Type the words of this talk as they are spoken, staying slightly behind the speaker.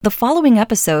The following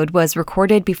episode was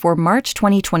recorded before March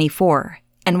 2024,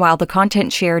 and while the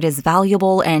content shared is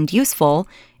valuable and useful,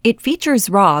 it features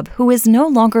Rob, who is no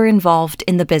longer involved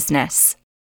in the business.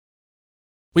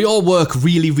 We all work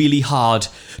really, really hard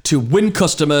to win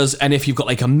customers, and if you've got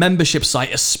like a membership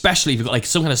site, especially if you've got like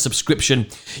some kind of subscription,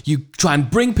 you try and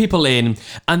bring people in,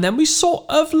 and then we sort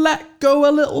of let go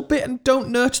a little bit and don't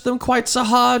nurture them quite so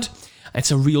hard. It's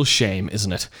a real shame,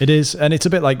 isn't it? It is, and it's a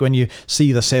bit like when you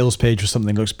see the sales page for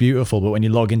something that looks beautiful, but when you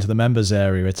log into the members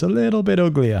area, it's a little bit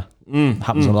uglier.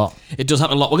 Happens a lot. It does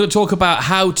happen a lot. We're going to talk about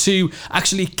how to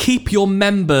actually keep your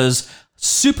members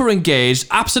super engaged,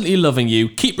 absolutely loving you,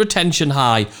 keep retention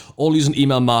high, all using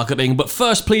email marketing. But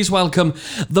first, please welcome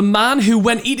the man who,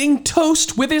 when eating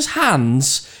toast with his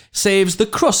hands, saves the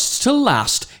crusts to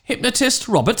last, hypnotist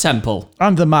Robert Temple.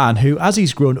 And the man who, as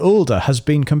he's grown older, has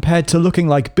been compared to looking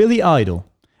like Billy Idol,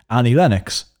 Annie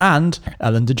Lennox, and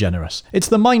Ellen DeGeneres. It's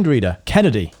the mind reader,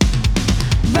 Kennedy.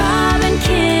 Rob and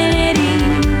Kennedy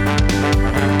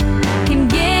can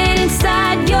get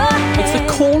inside your head. It's the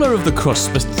corner of the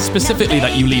crust specifically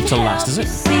that you leave to last, is it?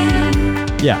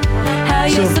 Yeah.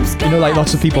 So, you know, like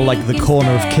lots of people like the corner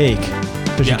of cake,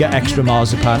 because you get extra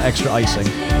marzipan, extra icing.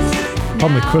 The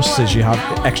problem with crusts is you have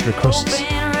extra crusts.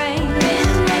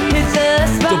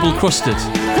 Double crusted.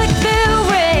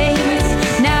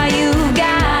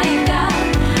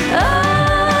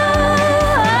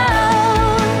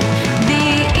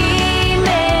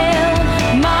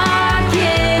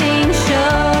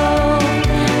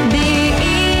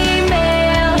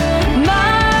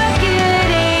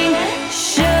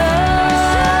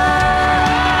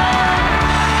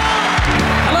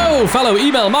 Fellow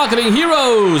email marketing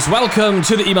heroes, welcome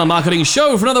to the Email Marketing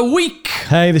Show for another week.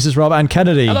 Hey, this is Rob and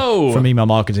Kennedy. Hello. From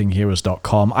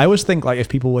emailmarketingheroes.com. I always think like if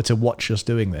people were to watch us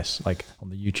doing this, like on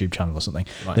the YouTube channel or something,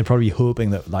 they're probably hoping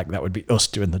that like that would be us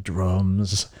doing the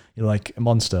drums. You know, like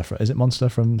Monster. Is it Monster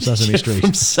from Sesame Street?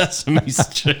 From Sesame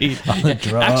Street. On the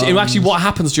drums. Actually, what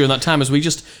happens during that time is we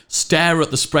just stare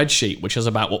at the spreadsheet, which is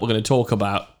about what we're going to talk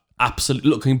about. Absolutely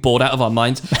looking bored out of our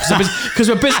minds because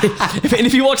we're busy. And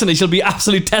if you're watching this, you'll be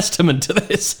absolute testament to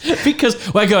this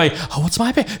because we're going, oh, what's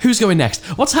my bit? Who's going next?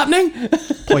 What's happening?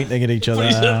 Pointing at each other.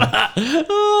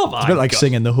 Oh my It's a bit like God.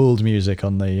 singing the hold music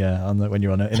on the when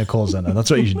you're in a call center.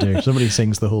 That's what you should do. Somebody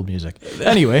sings the hold music.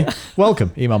 Anyway,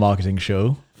 welcome, Email Marketing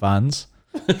Show fans,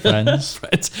 friends,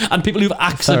 and people who've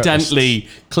accidentally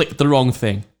clicked the wrong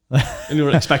thing. And you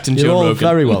were expecting You're Joe all Rogan.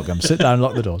 very welcome. Sit down,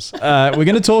 lock the doors. We're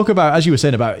going to talk about, as you were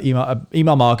saying, about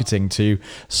email marketing to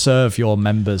serve your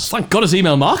members. Thank God it's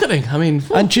email marketing. I mean,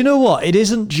 And do you know what? It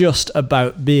isn't just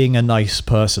about being a nice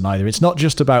person either. It's not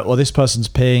just about, oh, this person's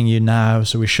paying you now,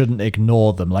 so we shouldn't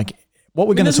ignore them. Like, what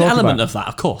we're going to there's an talk element about. of that,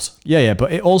 of course. Yeah,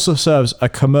 but it also serves a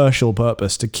commercial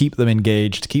purpose to keep them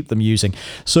engaged, to keep them using.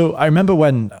 So I remember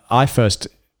when I first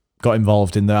got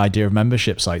involved in the idea of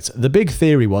membership sites, the big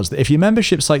theory was that if your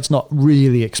membership site's not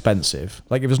really expensive,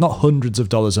 like if it's not hundreds of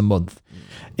dollars a month,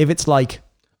 if it's like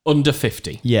Under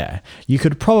 50. yeah, you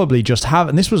could probably just have,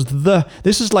 and this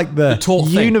is like the taught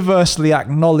thing. universally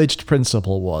acknowledged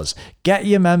principle was get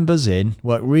your members in,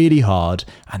 work really hard,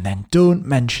 and then don't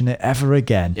mention it ever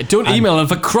again. Yeah, don't email them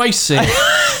for Christ's sake.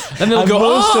 And they'll And go,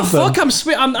 most oh, of them- fuck, I'm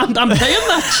paying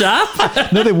that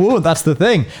chap. No, they won't. That's the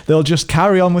thing. They'll just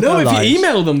carry on with No, their if lives. you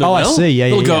email them, they oh, will. I see. Yeah,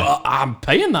 They'll yeah, go, yeah. oh, I'm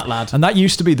paying that lad. And that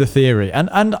used to be the theory. And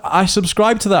I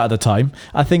subscribed to that at the time.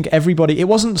 I think everybody, it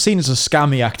wasn't seen as a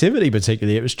scammy activity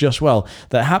particularly. It was just, well,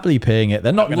 they're happily paying it.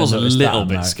 They're not It going to was a notice little that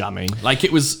bit amount. scammy. Like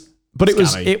it was But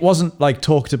scammy. it wasn't like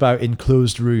talked about in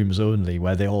closed rooms only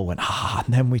where they all went,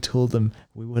 and then we told them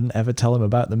we wouldn't ever tell them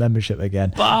about the membership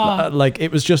again. Like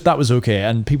it was just, that was okay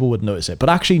and people would notice it. But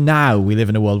actually now we live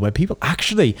in a world where people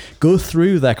actually go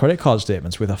through their credit card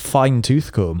statements with a fine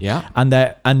tooth comb. Yeah.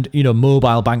 And you know,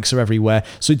 mobile banks are everywhere.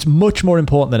 So it's much more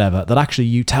important than ever that actually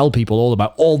you tell people all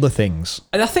about all the things.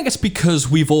 And I think it's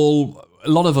because a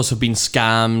lot of us have been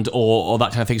scammed or that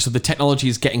kind of thing. So the technology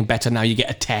is getting better now. You get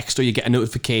a text or you get a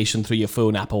notification through your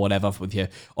phone app or whatever with your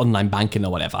online banking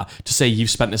or whatever to say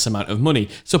you've spent this amount of money.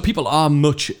 So people are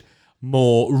much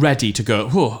more ready to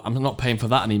go, oh, I'm not paying for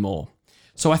that anymore.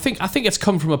 So I think it's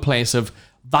come from a place of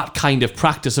that kind of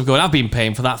practice of going, I've been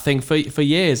paying for that thing for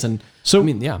years. And So,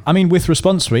 I mean, with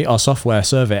Response Suite, our software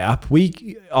survey app,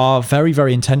 we are very,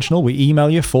 very intentional. We email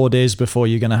you 4 days before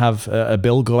you're going to have a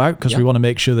bill go out because we want to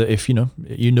make sure that if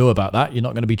you know about that, you're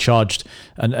not going to be charged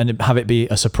and have it be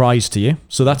a surprise to you.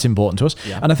 So that's important to us.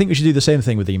 Yeah. And I think we should do the same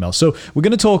thing with email. So we're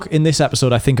going to talk in this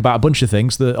episode, I think, about a bunch of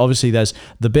things. Obviously, there's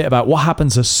the bit about what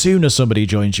happens as soon as somebody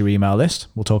joins your email list.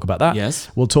 We'll talk about that. Yes.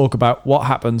 We'll talk about what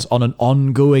happens on an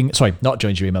ongoing, not joins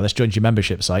joins your email list, joins your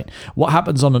membership site. What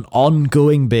happens on an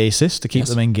ongoing basis to keep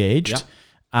them engaged? Yeah.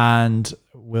 And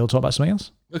we'll talk about something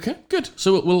else. Okay, good.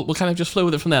 So we'll kind of just flow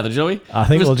with it from there, then, shall we? I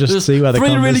think we'll just see where the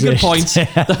three really good points.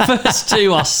 conversation- The first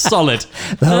two are solid.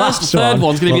 The last third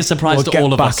one's going to be a surprise we'll to get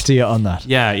all of back us. to you on that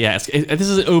Yeah. This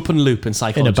is an open loop in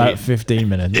psychology. in about 15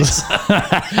 minutes.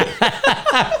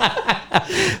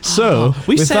 So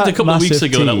we with said that a couple of weeks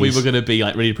massive ago that we tease- were going to be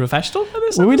like really professional for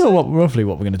this. Well, we know roughly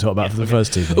what we're going to talk about for the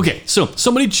first two things. Okay, so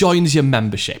somebody joins your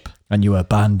membership. And you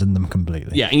abandon them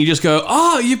completely. Yeah, and you just go,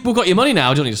 we've got your money now.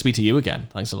 I don't need to speak to you again.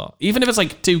 Thanks a lot. Even if it's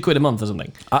like £2 a month or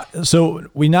something. So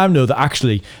we now know that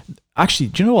actually,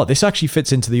 do you know what? This actually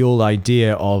fits into the old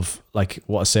idea of like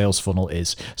what a sales funnel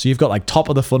is. So you've got like top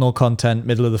of the funnel content,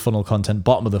 middle of the funnel content,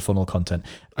 bottom of the funnel content.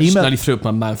 I just nearly threw up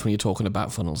my mouth when you're talking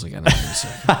about funnels again.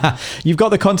 You've got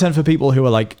the content for people who are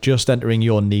like just entering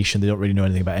your niche and they don't really know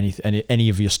anything about any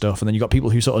of your stuff. And then you've got people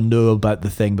who sort of know about the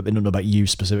thing, but they don't know about you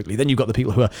specifically. Then you've got the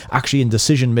people who are actually in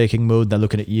decision-making mode. They're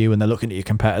looking at you and they're looking at your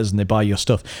competitors and they buy your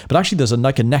stuff. But actually there's a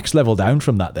next level down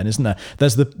from that then, isn't there?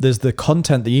 There's the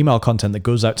content, the email content that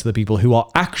goes out to the people who are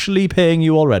actually paying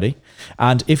you already.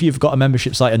 And if you've got a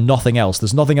membership site and nothing else,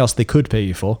 there's nothing else they could pay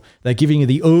you for. They're giving you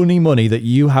the only money that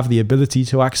you have the ability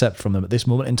to accept from them at this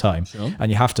moment in time. Sure.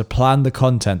 And you have to plan the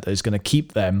content that is going to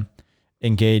keep them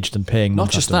engaged and paying.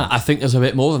 Not just that. I think there's a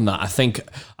bit more than that. I think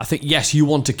yes, you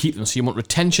want to keep them. So you want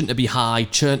retention to be high,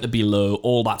 churn to be low,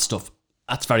 all that stuff.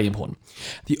 That's very important.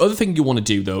 The other thing you want to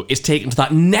do, though, is take them to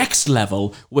that next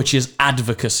level, which is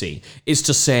advocacy. Is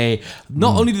to say,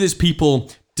 not only do these people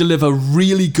deliver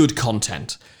really good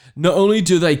content, not only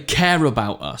do they care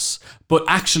about us, but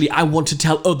actually I want to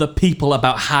tell other people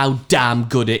about how damn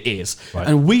good it is. Right.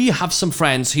 And we have some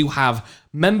friends who have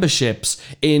memberships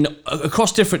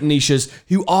across different niches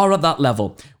who are at that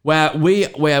level where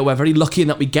we're very lucky in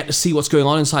that we get to see what's going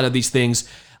on inside of these things.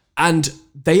 And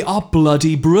they are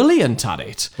bloody brilliant at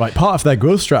it. Right. Part of their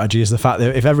growth strategy is the fact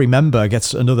that if every member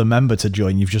gets another member to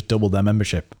join, you've just doubled their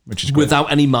membership, which is great. Without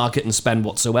any marketing spend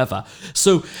whatsoever.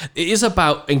 So it is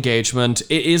about engagement.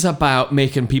 It is about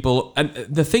making people... And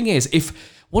the thing is,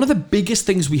 one of the biggest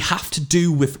things we have to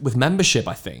do with membership,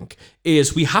 I think,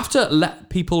 is we have to let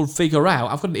people figure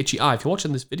out... I've got an itchy eye. If you're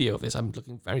watching this video of this, I'm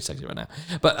looking very sexy right now.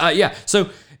 But so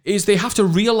is they have to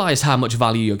realize how much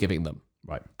value you're giving them.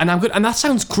 Right. And that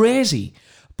sounds crazy,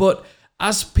 but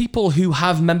as people who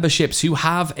have memberships, who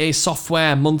have a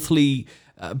software monthly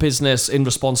business in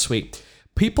Response Suite,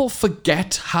 people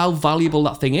forget how valuable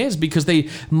that thing is because they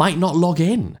might not log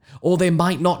in or they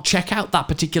might not check out that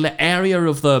particular area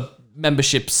of the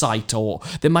membership site, or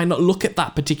they might not look at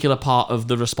that particular part of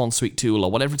the Response Suite tool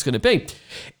or whatever it's going to be.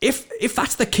 If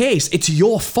that's the case, it's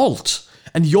your fault.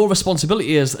 And your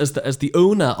responsibility as the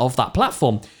owner of that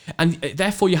platform. And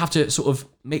therefore, you have to sort of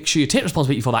make sure you take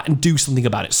responsibility for that and do something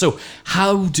about it. So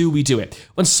how do we do it?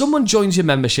 When someone joins your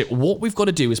membership, what we've got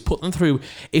to do is put them through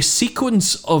a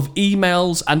sequence of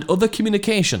emails and other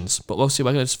communications. But mostly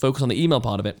we're going to focus on the email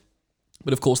part of it.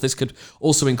 But of course, this could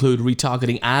also include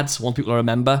retargeting ads once people are a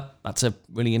member. That's a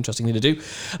really interesting thing to do.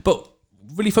 But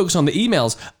really focus on the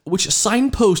emails, which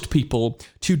signpost people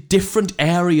to different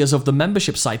areas of the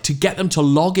membership site to get them to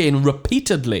log in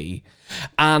repeatedly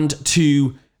and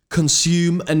to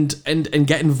consume and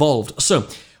get involved. So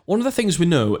one of the things we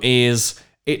know is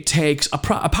it takes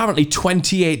apparently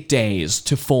 28 days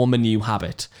to form a new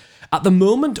habit. At the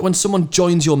moment when someone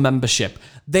joins your membership,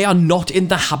 they are not in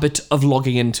the habit of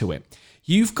logging into it.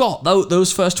 You've got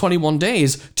those first 21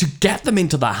 days to get them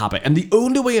into that habit. And the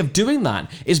only way of doing that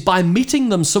is by meeting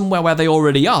them somewhere where they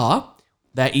already are,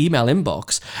 their email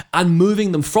inbox, and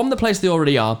moving them from the place they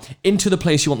already are into the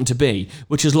place you want them to be,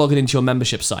 which is logging into your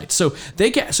membership site. So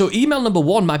email number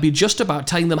one might be just about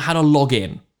telling them how to log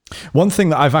in. One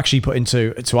thing that I've actually put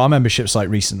into our membership site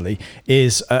recently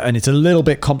is, and it's a little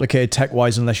bit complicated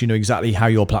tech-wise unless you know exactly how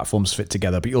your platforms fit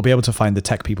together, but you'll be able to find the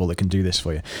tech people that can do this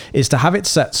for you, is to have it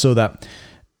set so that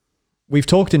we've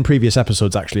talked in previous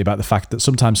episodes actually about the fact that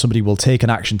sometimes somebody will take an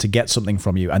action to get something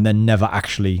from you and then never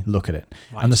actually look at it.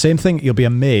 Right. And the same thing, you'll be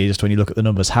amazed when you look at the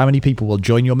numbers, how many people will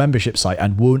join your membership site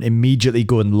and won't immediately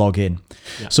go and log in.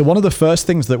 Yeah. So one of the first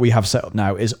things that we have set up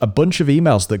now is a bunch of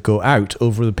emails that go out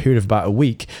over the period of about a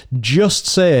week, just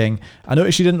saying, I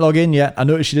noticed you didn't log in yet. I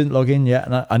noticed you didn't log in yet.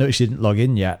 And I noticed you didn't log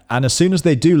in yet. And as soon as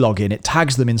they do log in, it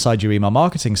tags them inside your email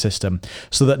marketing system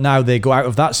so that now they go out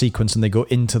of that sequence and they go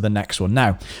into the next one.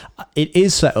 Now, it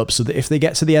is set up so that if they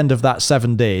get to the end of that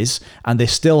 7 days and they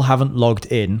still haven't logged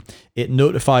in, it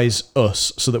notifies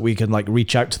us so that we can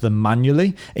reach out to them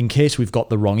manually in case we've got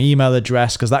the wrong email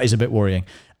address, because that is a bit worrying.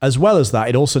 As well as that,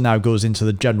 it also now goes into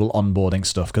the general onboarding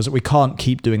stuff because we can't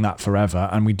keep doing that forever,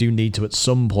 and we do need to at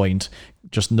some point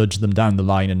just nudge them down the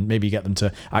line and maybe get them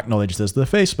to acknowledge there's the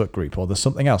Facebook group or there's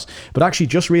something else. But actually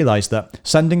just realize that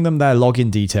sending them their login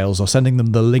details or sending them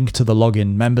the link to the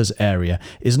login members area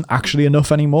isn't actually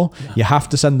enough anymore. Yeah. You have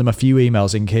to send them a few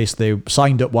emails in case they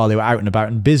signed up while they were out and about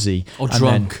and busy. Or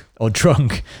drunk. Or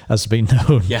drunk, as has been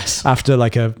known. Yes. After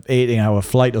like a 18-hour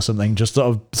flight or something, just sort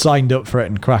of signed up for it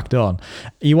and cracked on.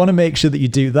 You want to make sure that you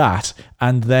do that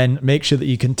and then make sure that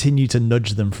you continue to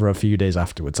nudge them for a few days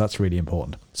afterwards. That's really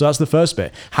important. So that's the first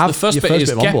bit. The first bit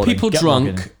is get people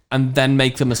drunk and then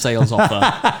make them a sales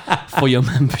offer for your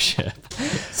membership.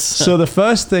 So the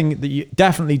first thing that you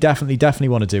definitely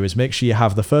want to do is make sure you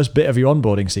have the first bit of your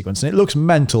onboarding sequence. And it looks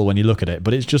mental when you look at it,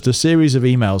 but it's just a series of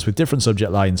emails with different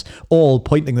subject lines, all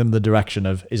pointing them in the direction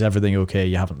of, is everything okay?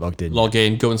 You haven't logged in. Log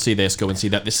in, go and see this, go and see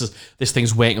that. This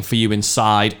thing's waiting for you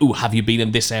inside. Ooh, have you been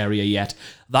in this area yet?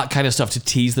 That kind of stuff to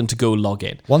tease them to go log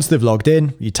in. Once they've logged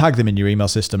in, you tag them in your email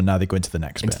system, and now they go into the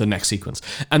next bit. The next sequence.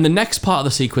 And the next part of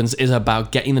the sequence is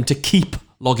about getting them to keep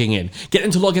logging in. Getting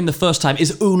them to log in the first time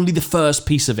is only the first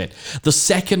piece of it. The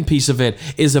second piece of it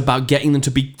is about getting them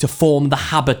to form the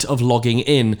habit of logging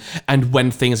in, and when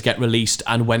things get released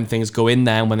and when things go in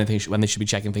there and when they should be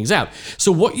checking things out.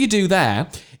 So what you do there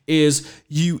is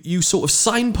you sort of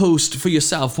signpost for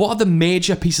yourself what are the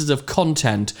major pieces of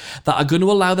content that are going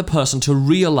to allow the person to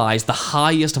realize the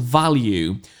highest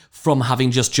value from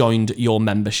having just joined your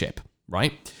membership,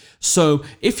 right? So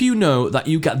if you know that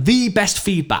you get the best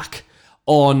feedback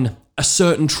on a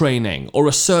certain training or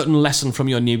a certain lesson from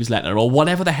your newsletter or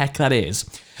whatever the heck that is,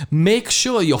 make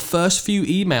sure your first few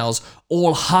emails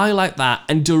all highlight that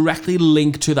and directly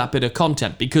link to that bit of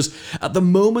content, because at the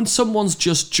moment someone's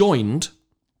just joined,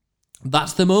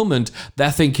 that's the moment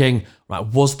they're thinking, right,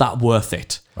 was that worth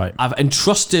it? Right. I've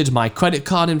entrusted my credit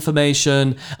card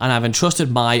information and I've entrusted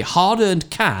my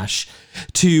hard-earned cash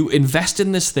to invest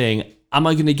in this thing. Am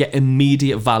I going to get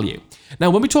immediate value? Now,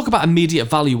 when we talk about immediate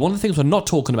value, one of the things we're not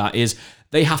talking about is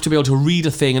they have to be able to read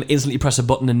a thing and instantly press a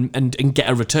button and get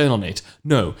a return on it.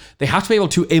 No, they have to be able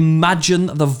to imagine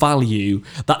the value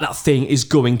that thing is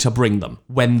going to bring them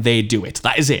when they do it.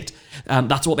 That is it.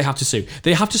 That's what they have to see.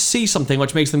 They have to see something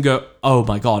which makes them go, oh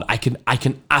my God, I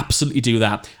can absolutely do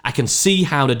that. I can see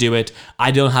how to do it.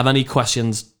 I don't have any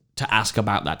questions to ask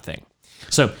about that thing.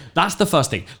 So that's the first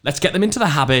thing. Let's get them into the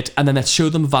habit, and then let's show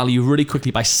them value really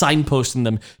quickly by signposting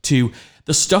them to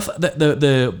the stuff that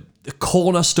the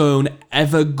cornerstone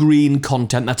evergreen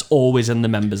content that's always in the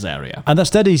members area. And that's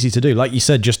dead easy to do. Like you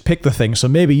said, just pick the thing. So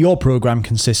maybe your program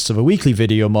consists of a weekly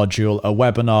video module, a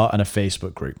webinar, and a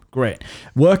Facebook group. Great.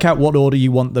 Work out what order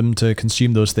you want them to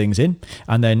consume those things in,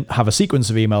 and then have a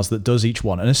sequence of emails that does each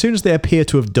one. And as soon as they appear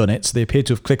to have done it, so they appear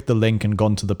to have clicked the link and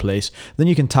gone to the place, then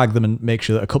you can tag them and make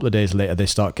sure that a couple of days later they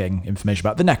start getting information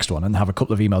about the next one and have a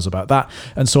couple of emails about that,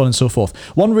 and so on and so forth.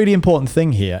 One really important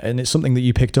thing here, and it's something that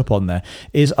you picked up on there,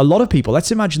 is a lot of people,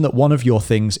 let's imagine that one of your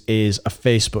things is a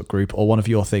Facebook group or one of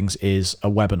your things is a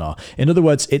webinar. In other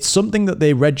words, it's something that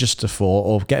they register for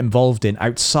or get involved in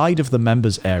outside of the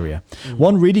members area.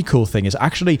 One really cool thing is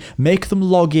actually make them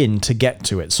log in to get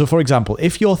to it. So for example,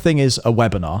 if your thing is a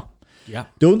webinar,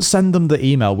 don't send them the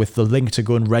email with the link to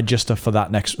go and register for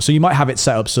that next. So you might have it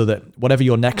set up so that whatever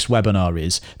your next webinar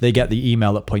is, they get the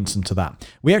email that points them to that.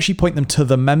 We actually point them to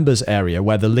the members area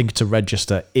where the link to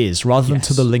register is, rather than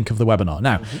to the link of the webinar.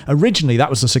 Now, originally that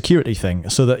was a security thing,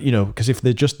 so that, because if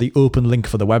they're just the open link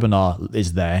for the webinar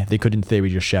is there, they could in theory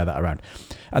just share that around.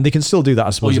 And they can still do that, I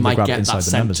suppose, if they grab it inside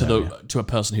the members area. To a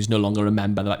person who's no longer a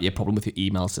member. There might be a problem with your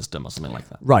email system or something like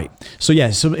that. Right. So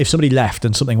yeah, so if somebody left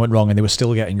and something went wrong and they were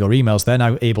still getting your emails, they're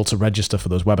now able to register for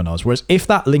those webinars. Whereas if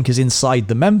that link is inside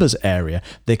the members area,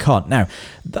 they can't. Now,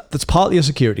 that's partly a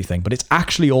security thing, but it's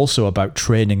actually also about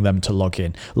training them to log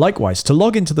in. Likewise, to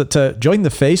log into to join the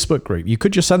Facebook group, you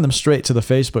could just send them straight to the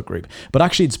Facebook group. But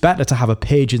actually, it's better to have a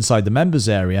page inside the members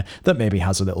area that maybe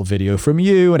has a little video from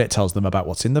you and it tells them about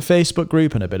what's in the Facebook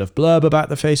group and a bit of blurb about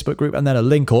the Facebook group, and then a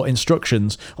link or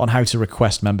instructions on how to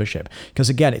request membership. Because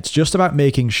again, it's just about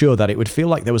making sure that it would feel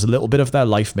like there was a little bit of their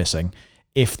life missing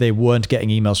if they weren't getting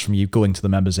emails from you going to the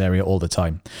members area all the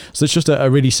time. So it's just a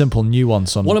really simple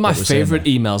nuance on one of my favorite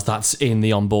emails that's in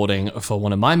the onboarding for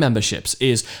one of my memberships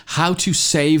is how to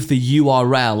save the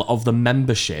URL of the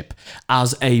membership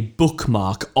as a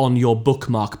bookmark on your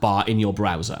bookmark bar in your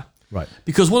browser. Right.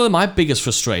 Because one of my biggest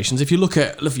frustrations, if you look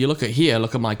at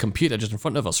my computer just in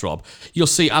front of us, Rob, you'll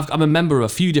see I'm a member of a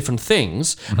few different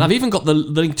things, and I've even got the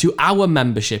link to our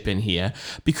membership in here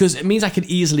because it means I can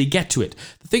easily get to it.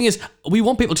 The thing is, we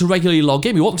want people to regularly log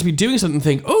in. We want them to be doing something and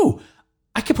think, oh,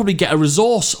 I could probably get a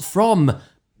resource from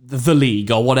the league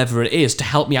or whatever it is to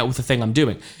help me out with the thing I'm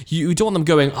doing. You don't want them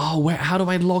going, oh, how do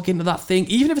I log into that thing?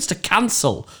 Even if it's to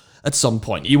cancel at some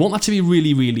point. You want that to be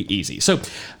really, really easy. So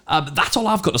that's all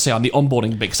I've got to say on the onboarding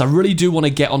bit, because I really do want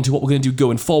to get onto what we're going to do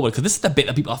going forward, because this is the bit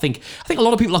that people, I think a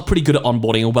lot of people are pretty good at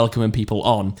onboarding and welcoming people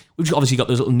on. We've obviously got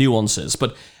those little nuances,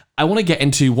 but I want to get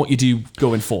into what you do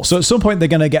going forward. So at some point, they're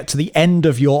going to get to the end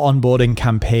of your onboarding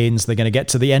campaigns. They're going to get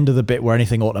to the end of the bit where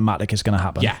anything automatic is going to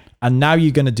happen. Yeah. And now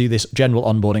you're going to do this general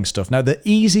onboarding stuff. Now, the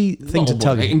easy thing to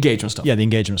tell you... Engagement stuff. Yeah, the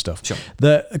engagement stuff. Sure.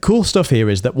 The cool stuff here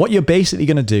is that what you're basically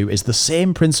going to do is the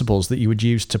same principles that you would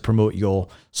use to promote your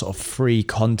sort of free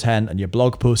content and your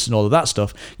blog posts and all of that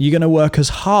stuff. You're going to work as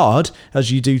hard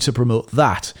as you do to promote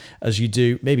that, as you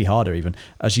do, maybe harder even,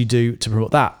 as you do to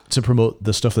promote that, to promote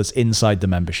the stuff that's inside the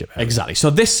membership area. Exactly. So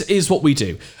this is what we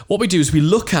do. What we do is we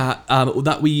look at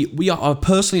that we are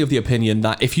personally of the opinion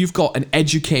that if you've got an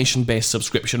education-based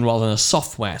subscription rather than a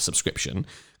software subscription,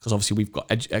 because obviously we've got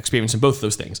experience in both of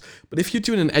those things, but if you're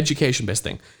doing an education-based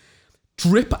thing,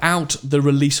 drip out the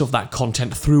release of that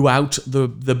content throughout the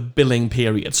billing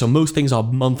period. So most things are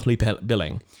monthly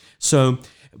billing. So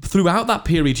throughout that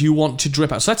period, you want to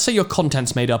drip out. So let's say your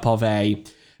content's made up of a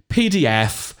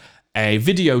PDF, a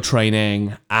video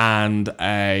training, and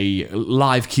a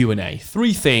live Q&A.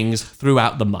 3 things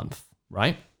throughout the month,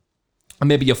 right? And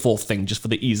maybe a 4th thing, just for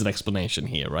the ease of explanation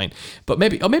here, right? But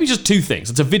maybe just 2 things.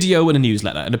 It's a video and a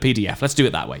newsletter and a PDF. Let's do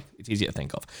it that way. It's easier to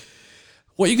think of.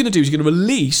 What you're going to do is you're going to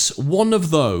release one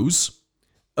of those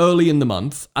early in the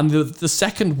month and the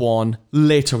second one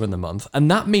later in the month. And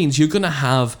that means you're going to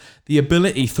have the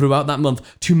ability throughout that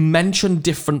month to mention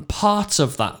different parts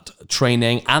of that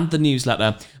training and the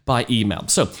newsletter by email.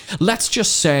 So let's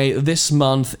just say this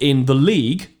month in the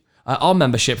league, our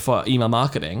membership for email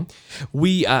marketing,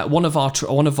 we one of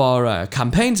our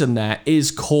campaigns in there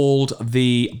is called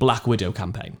the Black Widow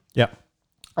campaign. Yeah.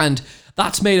 And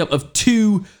that's made up of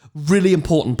 2 really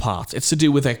important parts. It's to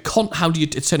do with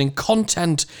it's turning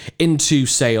content into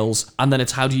sales, and then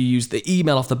it's how do you use the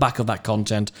email off the back of that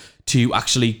content to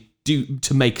actually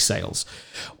to make sales.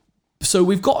 So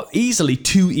we've got easily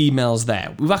 2 emails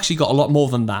there. We've actually got a lot more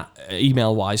than that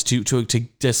email-wise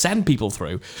to send people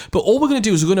through. But all we're going to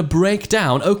do is we're going to break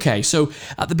down, okay, so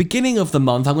at the beginning of the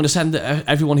month, I'm going to send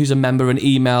everyone who's a member an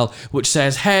email which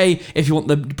says, hey, if you want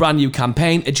the brand new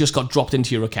campaign, it just got dropped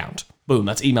into your account. Boom,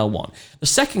 that's email 1. The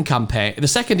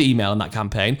second email in that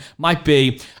campaign might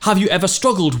be, have you ever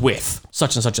struggled with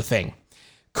such and such a thing?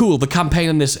 Cool, the campaign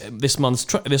in this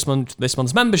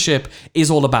month's membership is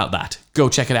all about that. Go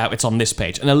check it out, it's on this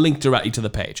page, and a link directly to the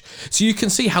page. So you can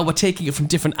see how we're taking it from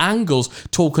different angles,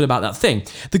 talking about that thing.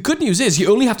 The good news is you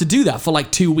only have to do that for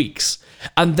like 2 weeks.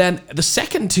 And then the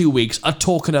second 2 weeks are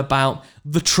talking about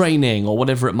the training or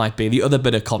whatever it might be, the other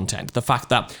bit of content, the fact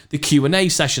that the Q&A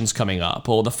session's coming up,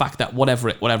 or the fact that whatever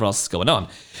else is going on.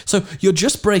 So you're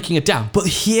just breaking it down. But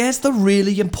here's the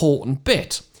really important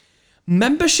bit.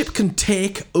 Membership can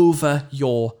take over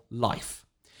your life.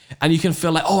 And you can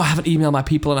feel like, oh, I haven't emailed my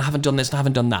people and I haven't done this and I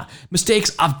haven't done that.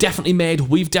 Mistakes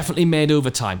we've definitely made over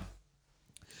time.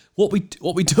 What we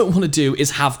don't want to do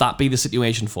is have that be the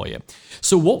situation for you.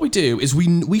 So what we do is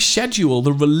we schedule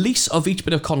the release of each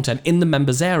bit of content in the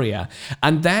members area,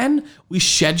 and then we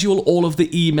schedule all of the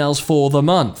emails for the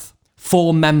month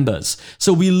for members.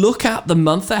 So we look at the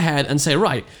month ahead and say,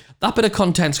 right, that bit of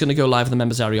content's going to go live in the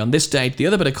members area on this date. The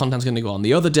other bit of content's going to go on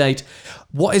the other date.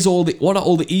 What are all the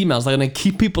emails that are going to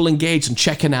keep people engaged and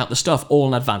checking out the stuff all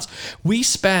in advance? We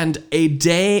spend a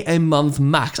day a month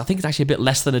max. I think it's actually a bit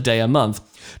less than a day a month,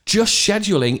 just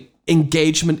scheduling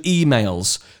engagement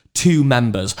emails to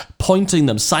members, pointing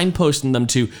them, signposting them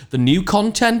to the new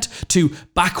content, to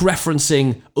back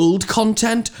referencing old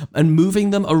content, and moving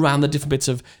them around the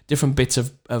different bits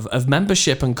of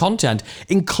membership and content,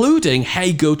 including,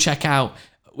 hey, go check out,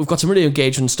 we've got some really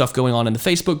engagement stuff going on in the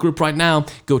Facebook group right now,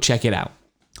 go check it out.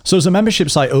 So as a membership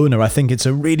site owner, I think it's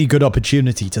a really good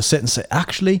opportunity to sit and say,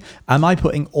 actually, and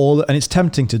it's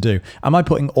tempting to do, am I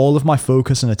putting all of my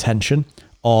focus and attention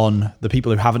on the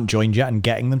people who haven't joined yet and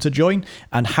getting them to join?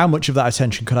 And how much of that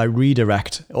attention could I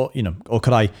redirect, or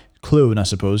could I clone, I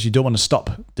suppose? You don't want to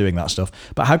stop doing that stuff,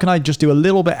 but how can I just do a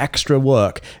little bit extra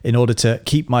work in order to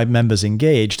keep my members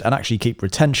engaged and actually keep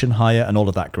retention higher and all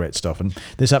of that great stuff? And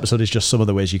this episode is just some of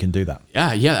the ways you can do that.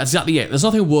 Yeah, that's exactly it. There's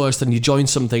nothing worse than you join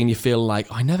something and you feel like,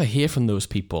 oh, I never hear from those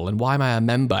people, and why am I a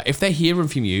member? If they're hearing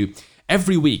from you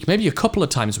every week, maybe a couple of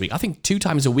times a week, I think 2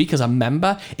 times a week as a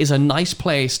member is a nice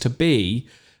place to be,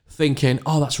 thinking,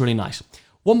 oh, that's really nice.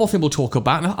 One more thing we'll talk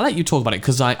about, and I'll let you talk about it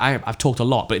because I've talked a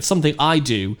lot, but it's something I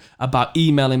do about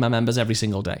emailing my members every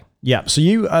single day. Yeah, so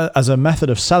you, as a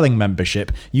method of selling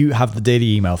membership, you have the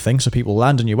daily email thing. So people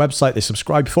land on your website, they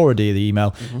subscribe for a daily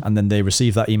email, and then they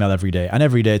receive that email every day. And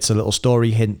every day it's a little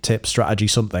story, hint, tip, strategy,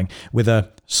 something with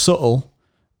a subtle,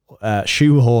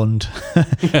 shoehorned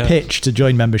pitch to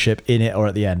join membership in it or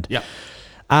at the end. Yeah.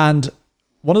 And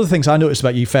one of the things I noticed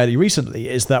about you fairly recently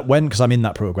is that because I'm in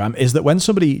that program, is that when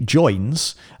somebody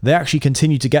joins, they actually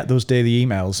continue to get those daily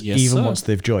emails even once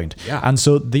they've joined. Yeah. And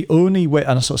so the only way,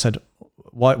 and I sort of said,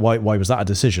 why was that a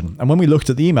decision? And when we looked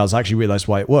at the emails, I actually realized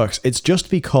why it works. It's just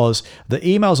because the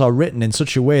emails are written in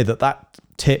such a way that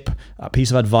tip, that piece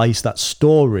of advice, that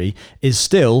story is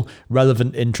still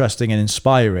relevant, interesting, and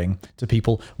inspiring to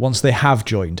people once they have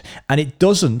joined. And it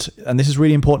doesn't, and this is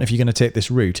really important if you're going to take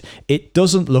this route, it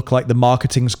doesn't look like the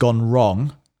marketing's gone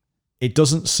wrong. It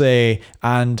doesn't say,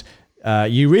 and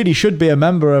you really should be a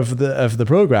member of the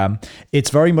program. It's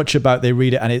very much about they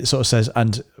read it and it sort of says,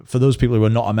 and for those people who are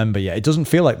not a member yet, it doesn't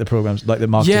feel like the program's like the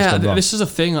marketing's gone wrong. This is a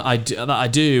thing that I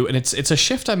do, and it's a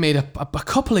shift I made a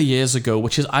couple of years ago,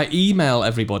 which is I email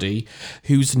everybody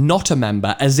who's not a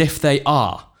member as if they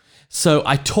are. So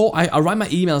I write my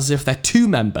emails as if they're two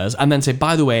members and then say,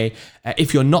 by the way,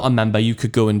 if you're not a member, you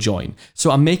could go and join.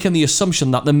 So I'm making the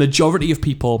assumption that the majority of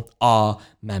people are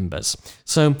members.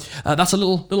 So that's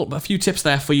a few tips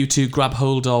there for you to grab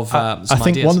hold of some I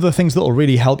think ideas. one of the things that will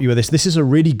really help you with this is a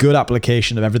really good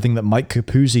application of everything that Mike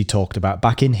Capuzzi talked about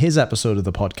back in his episode of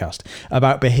the podcast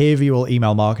about behavioral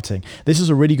email marketing. This is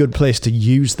a really good place to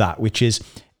use that, which is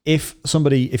if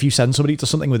you send somebody to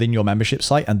something within your membership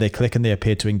site and they click and they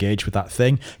appear to engage with that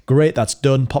thing, great, that's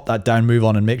done. Pop that down, move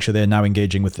on, and make sure they're now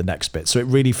engaging with the next bit. So it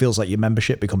really feels like your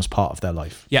membership becomes part of their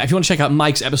life. Yeah, if you want to check out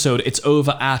Mike's episode, it's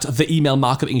over at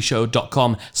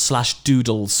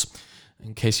theemailmarketingshow.com/doodles,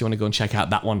 in case you want to go and check out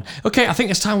that one. Okay, I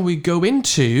think it's time we go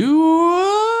into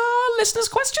listener's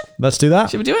question. Let's do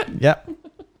that. Should we do it? Yeah.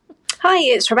 Hi,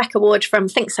 it's Rebecca Ward from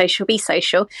Think Social, Be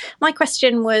Social. My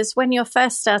question was, when you're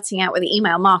first starting out with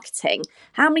email marketing,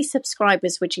 how many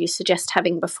subscribers would you suggest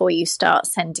having before you start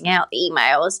sending out the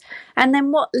emails? And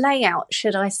then what layout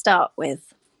should I start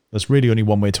with? There's really only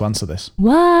one way to answer this.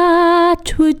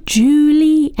 What would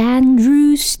Julie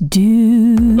Andrews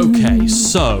do? Okay,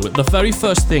 so the very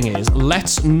first thing is,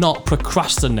 let's not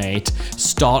procrastinate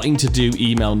starting to do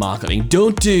email marketing.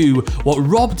 Don't do what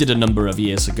Rob did a number of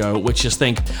years ago, which is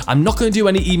think, I'm not going to do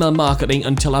any email marketing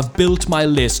until I've built my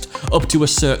list up to a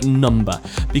certain number.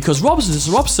 Because Rob's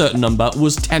certain number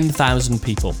was 10,000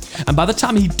 people. And by the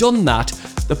time he'd done that,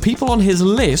 the people on his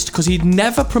list, because he'd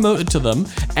never promoted to them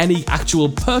any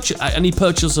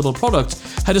purchasable product,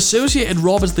 had associated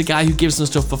Rob as the guy who gives them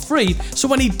stuff for free. So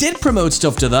when he did promote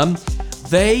stuff to them,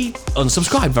 they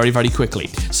unsubscribed very, very quickly.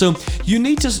 So you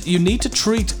need to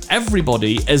treat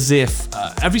everybody as if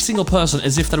every single person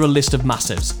as if they're a list of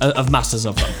masses of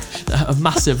them, of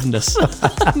massiveness,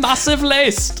 massive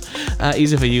list.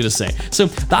 Easy for you to say. So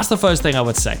that's the first thing I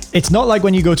would say. It's not like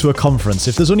when you go to a conference.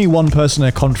 If there's only one person in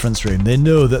a conference room, they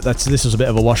know that this is a bit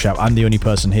of a washout. I'm the only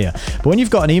person here. But when you've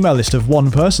got an email list of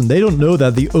one person, they don't know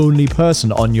they're the only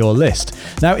person on your list.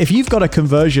 Now, if you've got a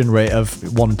conversion rate of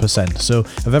 1%, so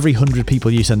of every 100 people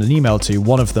you send an email to,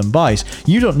 one of them buys,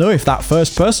 you don't know if that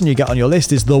first person you get on your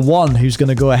list is the one who's going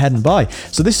to go ahead and buy.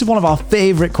 So this is one of our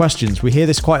favorite questions. We hear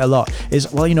this quite a lot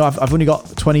is, well, I've only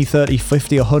got 20, 30,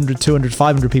 50, 100, 200,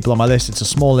 500 people on my list. It's a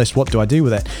small list. What do I do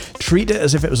with it? Treat it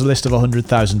as if it was a list of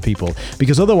 100,000 people,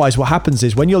 because otherwise what happens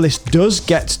is when your list does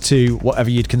get to whatever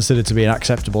you'd consider to be an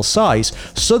acceptable size,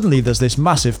 suddenly there's this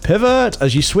massive pivot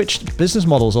as you switch business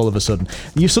models all of a sudden.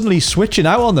 You're suddenly switching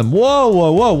out on them.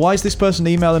 Whoa. Why is this person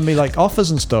emailing me like offers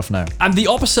and stuff now? And the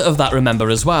opposite of that, remember,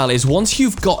 as well, is once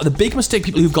you've got the big mistake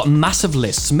people who've got massive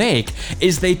lists make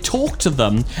is they talk to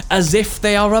them as if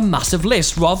they are a massive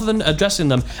list rather than addressing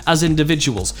them as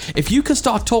individuals. If you can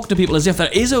start talking to people as if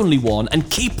there is only one and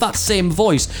keep that same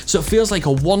voice so it feels like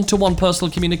a one-to-one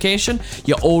personal communication,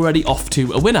 you're already off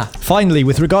to a winner. Finally,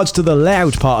 with regards to the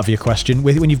layout part of your question,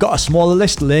 when you've got a smaller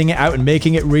list, laying it out and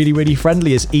making it really, really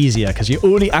friendly is easier because you're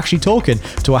only actually talking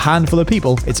to a handful of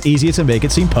people. It's easier to make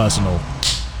it seem personal.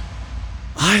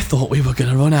 I thought we were going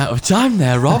to run out of time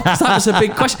there, Rob, because that was a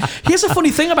big question. Here's a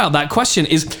funny thing about that question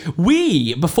is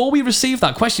before we received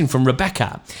that question from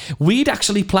Rebecca, we'd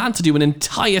actually planned to do an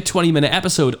entire 20-minute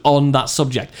episode on that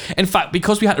subject. In fact,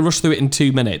 because we had to rush through it in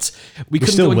 2 minutes, we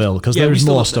couldn't still go will, because there is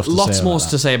more stuff to say lots more about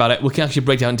to say about it. We can actually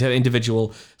break down into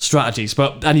individual strategies.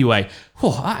 But anyway,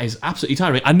 that is absolutely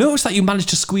tiring. I noticed that you managed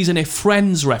to squeeze in a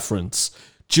Friends reference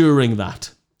during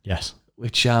that. Yes.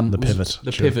 Which The pivot.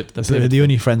 The pivot. The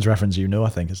only Friends reference I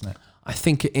think, isn't it? I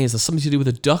think it is. There's something to do with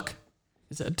a duck.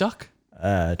 Is it a duck?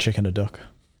 Chicken or duck.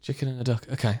 Chicken and a duck.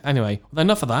 Okay, anyway,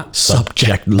 enough of that.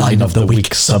 Subject line of the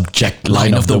week. Subject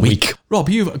line of the week. Rob,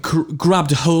 you've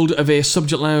grabbed hold of a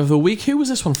subject line of the week. Who was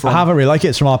this one from? I haven't really liked it.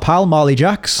 It's from our pal, Marley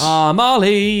Jacks.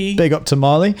 Marley. Big up to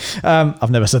Marley.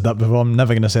 I've never said that before. I'm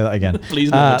never going to say that again. Please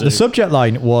never do. The subject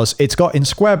line was, it's got in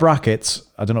square brackets,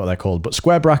 I don't know what they're called, but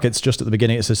square brackets just at the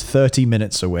beginning, it says 30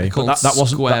 minutes away. Called But that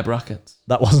wasn't square brackets.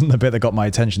 That wasn't the bit that got my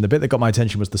attention. The bit that got my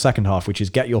attention was the second half, which is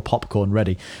get your popcorn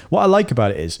ready. What I like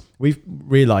about it is we've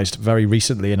realised very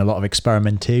recently in a lot of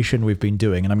experimentation we've been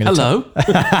doing, and I'm going to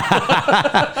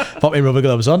pop my rubber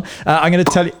gloves on. I'm going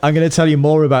to tell you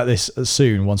more about this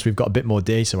soon once we've got a bit more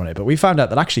data on it. But we found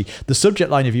out that actually the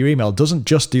subject line of your email doesn't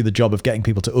just do the job of getting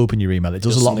people to open your email. It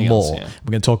does a lot more. Else, yeah.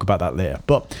 We're going to talk about that later.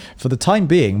 But for the time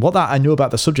being, what that I know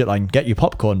about the subject line, get your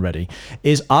popcorn ready,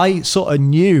 is I sort of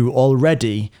knew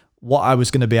already what I was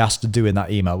going to be asked to do in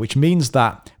that email, which means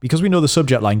that because we know the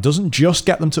subject line doesn't just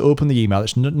get them to open the email,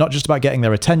 it's not just about getting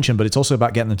their attention, but it's also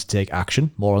about getting them to take action.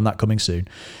 More on that coming soon.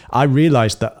 I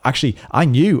realized that actually I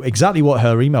knew exactly what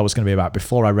her email was going to be about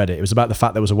before I read it. It was about the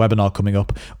fact there was a webinar coming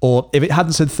up, or if it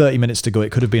hadn't said 30 minutes to go,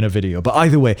 it could have been a video. But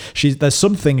either way, there's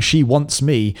something she wants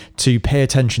me to pay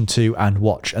attention to and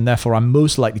watch, and therefore I'm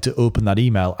most likely to open that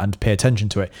email and pay attention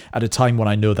to it at a time when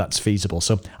I know that's feasible.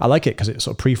 So I like it because it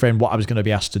sort of pre-framed what I was going to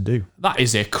be asked to do. That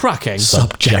is a cracking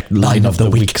subject line of the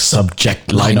week.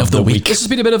 Subject line of the week. This has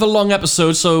been a bit of a long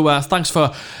episode, so thanks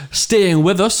for staying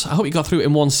with us. I hope you got through it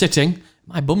in one sitting.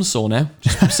 My bum's sore now,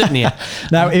 just from sitting here.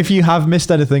 Now, if you have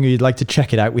missed anything or you'd like to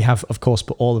check it out, we have, of course,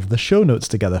 put all of the show notes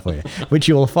together for you, which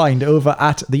you will find over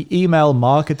at the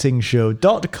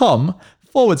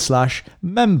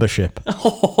emailmarketingshow.com/membership.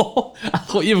 Oh, I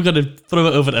thought you were going to throw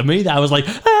it over to me. I was like,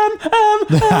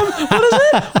 what is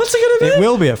it? What's it going to be? It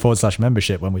will be at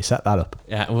 /membership when we set that up.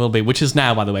 Yeah, it will be, which is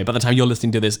now, by the way. By the time you're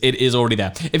listening to this, it is already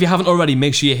there. If you haven't already,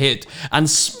 make sure you hit and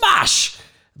smash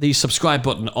the subscribe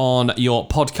button on your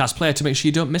podcast player to make sure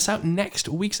you don't miss out next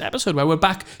week's episode, where we're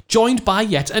back joined by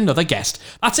yet another guest.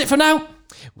 That's it for now.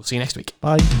 We'll see you next week.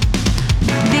 Bye.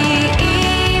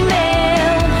 The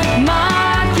Email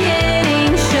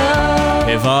Marketing Show.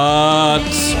 Pivot.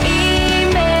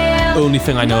 Only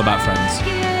thing I know about Friends.